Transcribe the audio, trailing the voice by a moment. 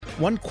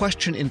One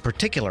question in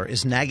particular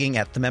is nagging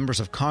at the members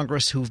of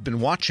Congress who've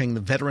been watching the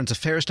Veterans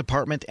Affairs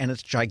Department and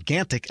its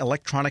gigantic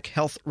electronic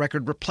health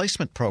record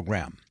replacement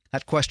program.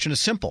 That question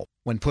is simple.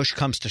 When push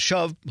comes to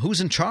shove,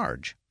 who's in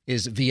charge?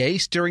 Is VA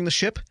steering the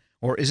ship,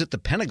 or is it the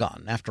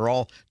Pentagon? After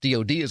all,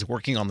 DoD is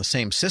working on the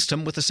same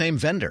system with the same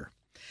vendor.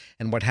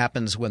 And what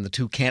happens when the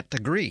two can't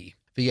agree?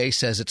 VA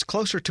says it's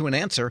closer to an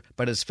answer,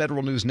 but as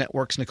Federal News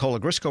Network's Nicola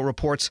Grisco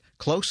reports,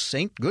 close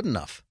ain't good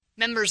enough.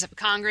 Members of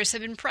Congress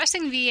have been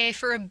pressing VA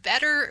for a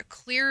better,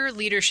 clearer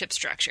leadership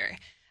structure,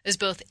 as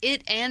both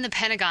it and the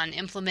Pentagon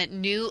implement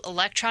new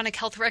electronic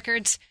health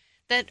records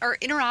that are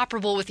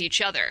interoperable with each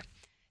other.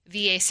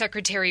 VA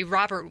Secretary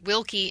Robert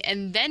Wilkie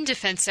and then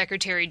Defense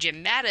Secretary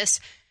Jim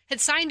Mattis had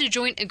signed a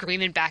joint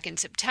agreement back in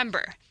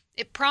September.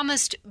 It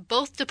promised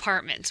both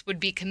departments would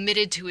be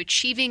committed to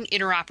achieving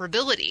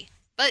interoperability,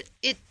 but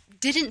it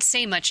didn't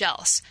say much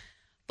else.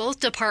 Both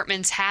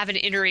departments have an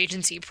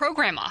interagency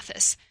program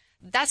office.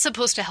 That's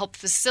supposed to help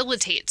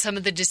facilitate some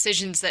of the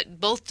decisions that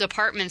both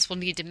departments will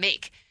need to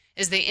make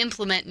as they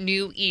implement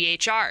new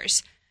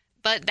EHRs.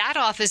 But that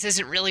office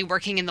isn't really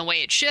working in the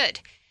way it should.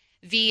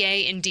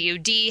 VA and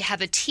DoD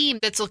have a team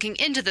that's looking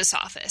into this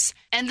office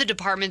and the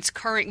department's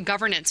current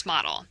governance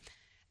model.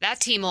 That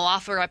team will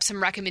offer up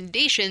some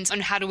recommendations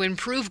on how to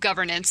improve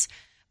governance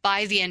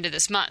by the end of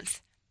this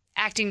month.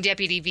 Acting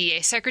Deputy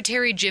VA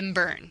Secretary Jim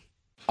Byrne.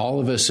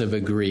 All of us have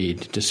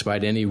agreed,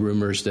 despite any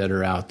rumors that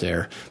are out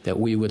there, that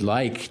we would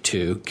like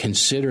to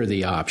consider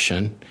the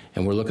option,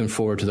 and we're looking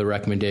forward to the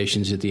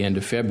recommendations at the end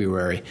of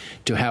February,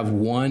 to have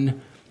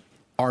one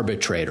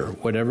arbitrator,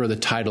 whatever the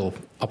title,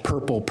 a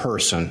purple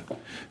person,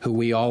 who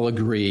we all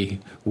agree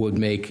would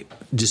make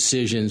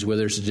decisions where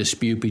there's a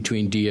dispute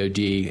between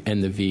DoD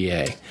and the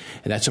VA.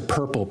 And that's a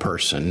purple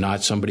person,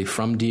 not somebody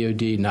from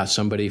DoD, not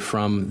somebody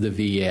from the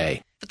VA.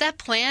 But that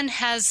plan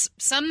has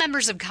some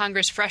members of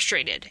Congress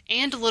frustrated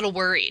and a little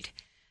worried.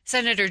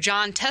 Senator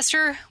John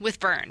Tester with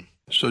Byrne.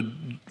 So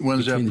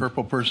when's that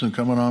purple person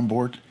coming on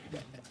board?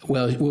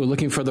 Well, we're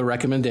looking for the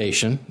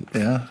recommendation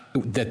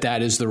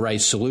that is the right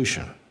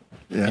solution.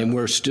 Yeah. And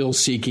we're still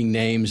seeking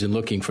names and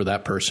looking for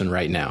that person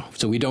right now.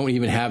 So we don't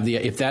even have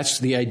if that's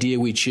the idea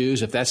we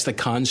choose, if that's the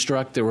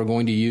construct that we're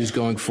going to use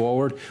going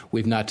forward,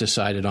 we've not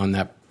decided on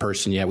that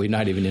person yet. We've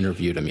not even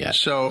interviewed him yet.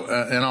 So,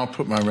 and I'll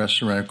put my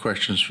rest of my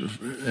questions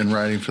in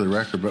writing for the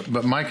record,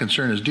 but my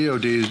concern is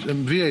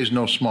VA is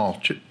no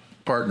small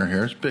partner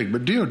here. It's big,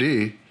 but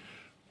DoD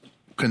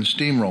can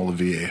steamroll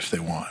the VA if they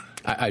want.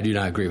 I do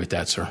not agree with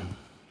that, sir.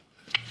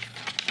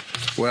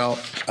 Well,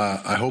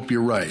 I hope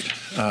you're right.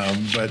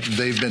 But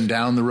they've been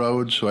down the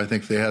road, so I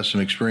think they have some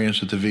experience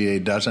that the VA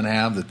doesn't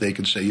have that they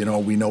can say,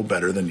 we know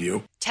better than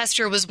you.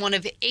 Tester was one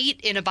of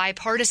 8 in a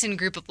bipartisan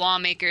group of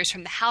lawmakers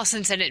from the House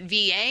and Senate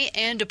VA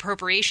and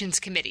Appropriations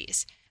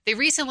Committees. They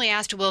recently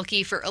asked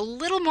Wilkie for a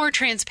little more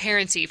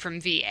transparency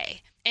from VA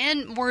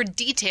and more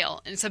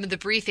detail in some of the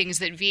briefings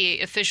that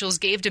VA officials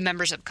gave to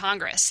members of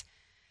Congress.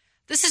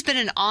 This has been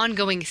an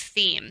ongoing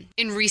theme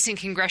in recent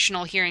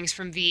congressional hearings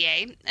from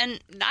VA, and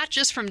not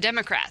just from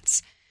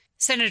Democrats.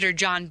 Senator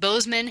John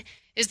Boozman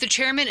is the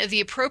chairman of the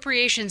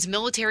Appropriations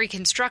Military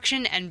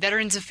Construction and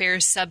Veterans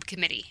Affairs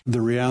Subcommittee. The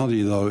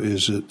reality, though,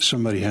 is that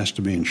somebody has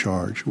to be in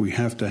charge. We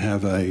have to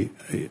have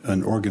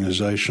an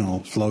organizational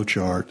flow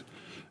chart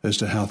as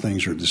to how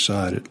things are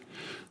decided.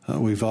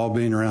 We've all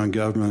been around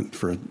government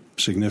for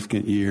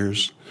significant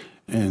years,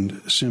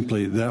 and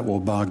simply that will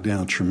bog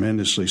down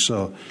tremendously.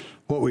 So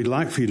what we'd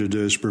like for you to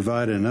do is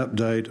provide an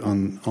update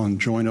on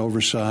joint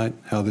oversight,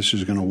 how this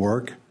is going to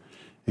work,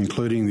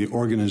 including the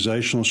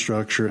organizational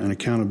structure and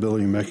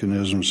accountability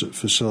mechanisms that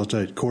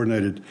facilitate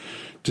coordinated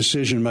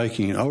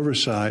decision-making and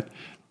oversight.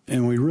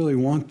 And we really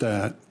want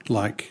that,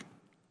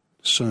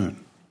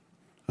 soon.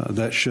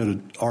 That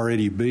should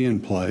already be in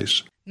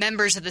place.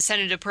 Members of the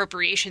Senate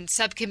Appropriations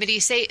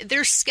Subcommittee say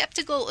they're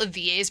skeptical of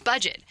VA's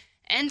budget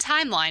and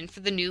timeline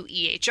for the new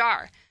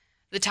EHR.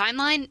 The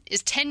timeline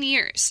is 10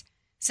 years.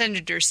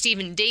 Senator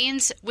Stephen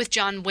Daines with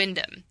John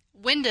Wyndham.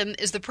 Wyndham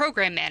is the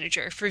program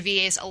manager for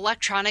VA's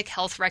Electronic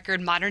Health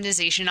Record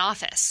Modernization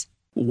Office.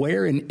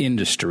 Where in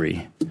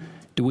industry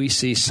do we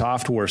see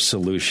software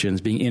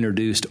solutions being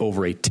introduced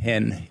over a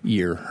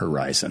 10-year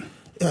horizon?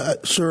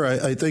 Sir,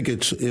 I think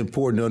it's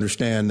important to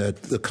understand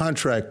that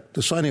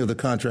the signing of the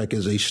contract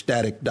is a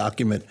static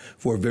document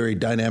for a very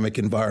dynamic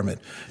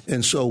environment.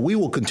 And so we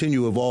will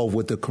continue to evolve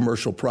with the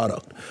commercial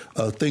product.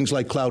 Things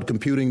like cloud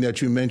computing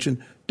that you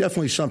mentioned,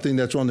 definitely something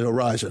that's on the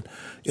horizon.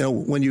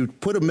 When you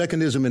put a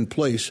mechanism in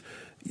place,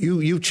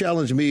 you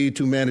challenge me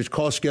to manage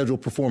cost, schedule,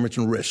 performance,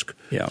 and risk.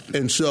 Yeah.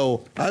 And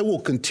so I will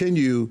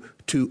continue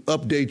to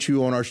update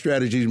you on our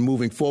strategies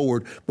moving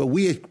forward. But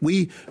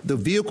the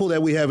vehicle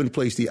that we have in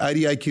place, the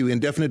IDIQ,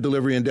 indefinite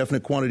delivery,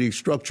 indefinite quantity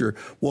structure,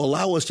 will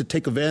allow us to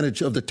take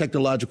advantage of the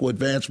technological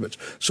advancements.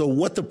 So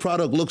what the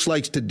product looks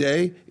like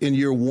today in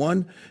year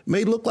 1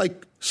 may look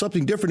like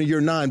something different in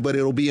year 9, but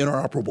it'll be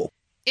interoperable.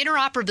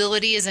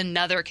 Interoperability is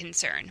another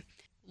concern.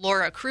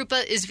 Laura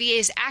Krupa is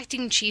VA's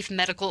acting chief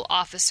medical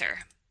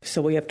officer.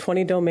 So we have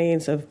 20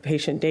 domains of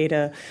patient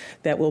data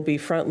that will be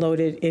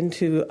front-loaded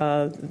into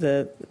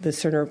the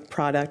Cerner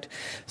product,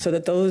 so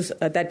that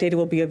that data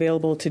will be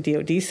available to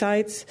DoD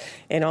sites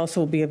and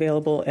also will be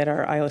available at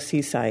our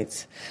IOC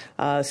sites,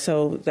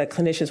 so that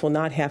clinicians will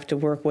not have to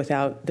work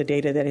without the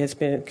data that has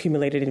been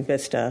accumulated in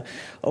VISTA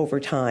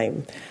over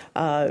time.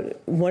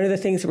 One of the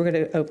things that we're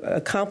going to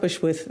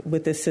accomplish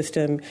with this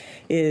system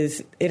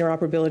is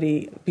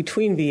interoperability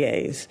between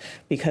VAs,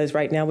 because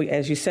right now,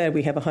 as you said,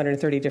 we have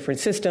 130 different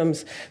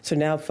systems. So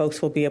now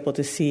folks will be able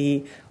to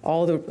see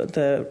all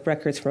the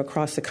records from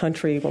across the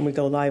country when we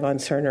go live on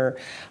Cerner,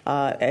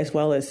 as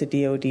well as the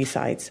DoD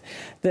sites.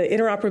 The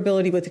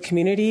interoperability with the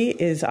community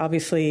is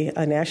obviously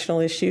a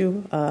national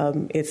issue.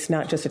 It's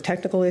not just a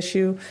technical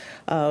issue.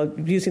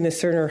 Using the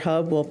Cerner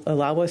hub will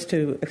allow us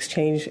to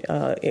exchange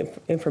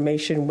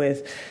information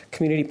with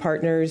community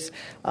partners,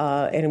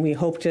 and we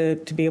hope to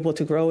be able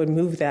to grow and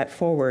move that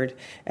forward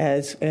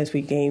as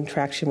we gain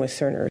traction with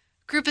Cerner.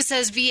 Krupa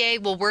says VA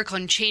will work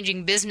on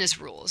changing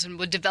business rules and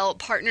would develop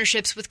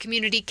partnerships with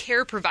community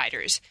care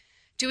providers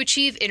to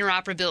achieve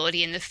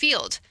interoperability in the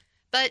field.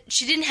 But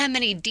she didn't have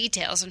many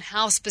details on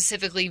how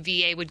specifically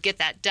VA would get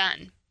that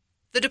done.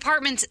 The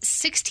department's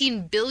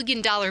 $16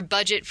 billion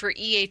budget for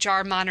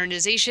EHR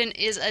modernization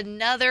is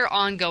another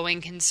ongoing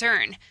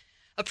concern.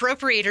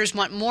 Appropriators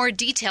want more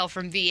detail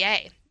from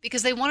VA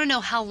because they want to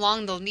know how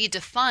long they'll need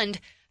to fund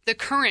the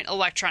current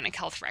electronic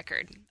health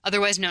record,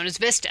 otherwise known as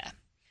VISTA.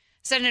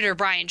 Senator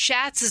Brian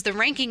Schatz is the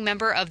ranking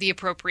member of the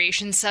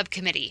Appropriations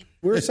Subcommittee.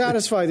 We're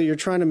satisfied that you're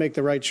trying to make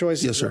the right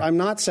choices. Yes, sir. What I'm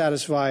not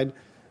satisfied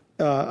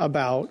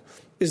about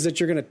is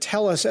that you're going to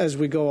tell us as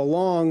we go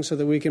along so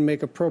that we can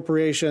make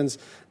appropriations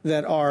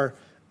that are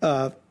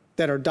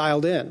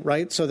dialed in,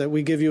 right? So that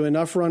we give you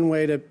enough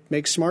runway to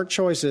make smart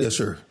choices. Yes,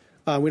 sir.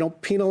 We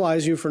don't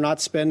penalize you for not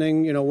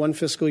spending, one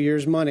fiscal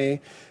year's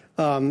money,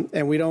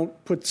 and we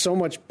don't put so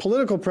much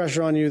political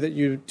pressure on you that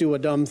you do a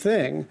dumb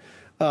thing.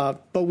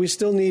 But we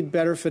still need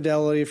better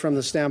fidelity from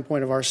the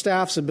standpoint of our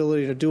staff's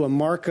ability to do a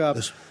markup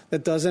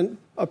that doesn't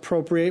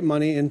appropriate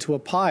money into a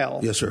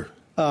pile. Yes, sir.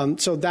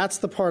 So that's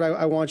the part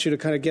I want you to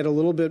kind of get a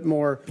little bit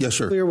more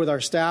clear with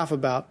our staff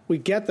about. We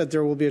get that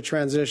there will be a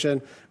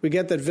transition. We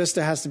get that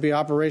VISTA has to be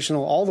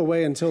operational all the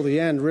way until the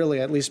end,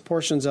 really, at least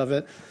portions of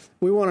it.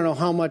 We want to know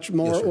how much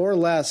more or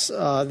less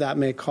that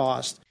may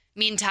cost.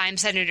 Meantime,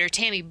 Senator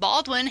Tammy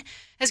Baldwin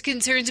has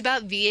concerns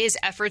about VA's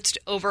efforts to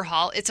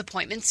overhaul its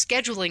appointment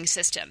scheduling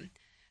system.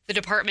 The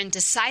department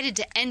decided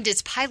to end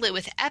its pilot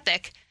with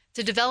Epic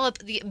to develop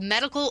the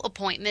Medical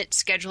Appointment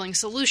Scheduling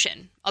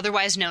Solution,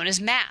 otherwise known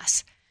as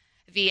MASS.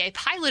 VA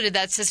piloted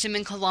that system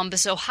in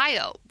Columbus,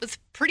 Ohio, with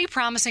pretty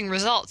promising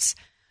results.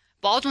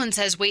 Baldwin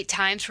says wait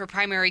times for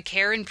primary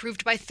care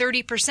improved by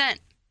 30%.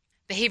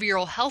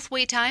 Behavioral health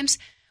wait times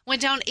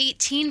went down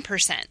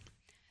 18%.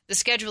 The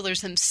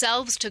schedulers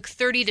themselves took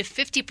 30 to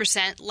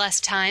 50% less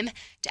time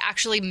to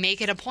actually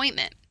make an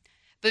appointment.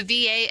 But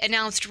VA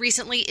announced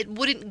recently it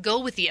wouldn't go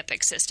with the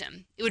Epic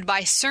system. It would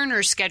buy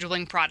Cerner's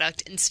scheduling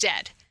product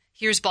instead.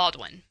 Here's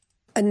Baldwin.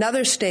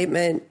 Another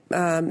statement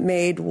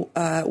made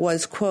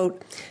was,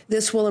 quote,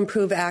 "This will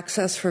improve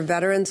access for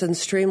veterans and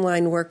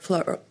streamline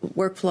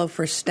workflow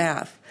for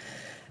staff."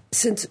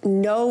 Since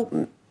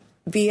no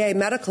VA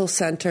medical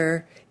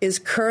center is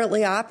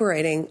currently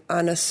operating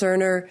on a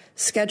Cerner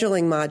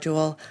scheduling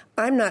module,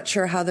 I'm not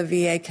sure how the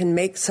VA can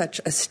make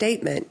such a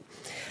statement.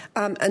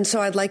 And so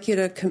I'd like you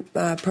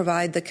to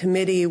provide the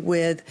committee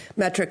with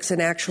metrics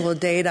and actual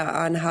data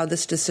on how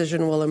this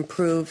decision will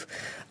improve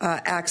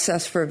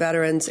access for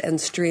veterans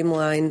and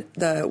streamline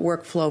the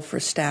workflow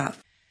for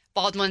staff.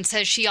 Baldwin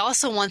says she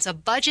also wants a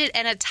budget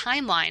and a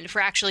timeline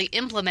for actually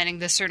implementing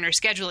the Cerner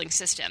scheduling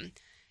system.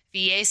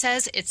 VA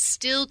says it's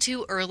still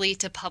too early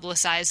to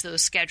publicize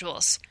those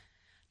schedules.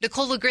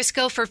 Nicole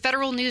Lagrisco for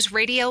Federal News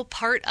Radio,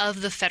 part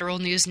of the Federal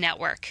News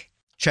Network.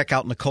 Check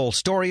out Nicole's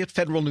story at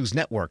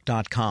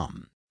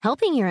federalnewsnetwork.com.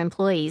 Helping your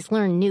employees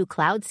learn new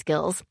cloud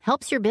skills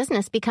helps your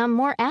business become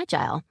more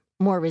agile,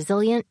 more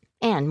resilient,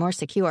 and more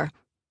secure.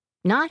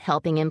 Not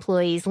helping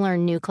employees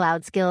learn new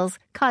cloud skills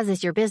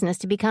causes your business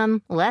to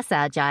become less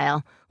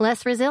agile,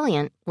 less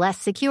resilient, less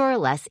secure,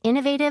 less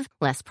innovative,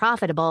 less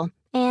profitable,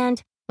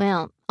 and,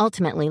 well,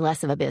 ultimately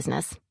less of a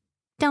business.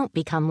 Don't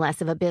become less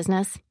of a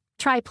business.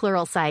 Try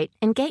Pluralsight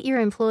and get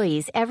your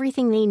employees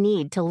everything they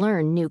need to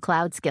learn new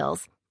cloud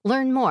skills.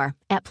 Learn more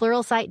at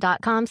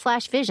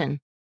pluralsight.com/vision.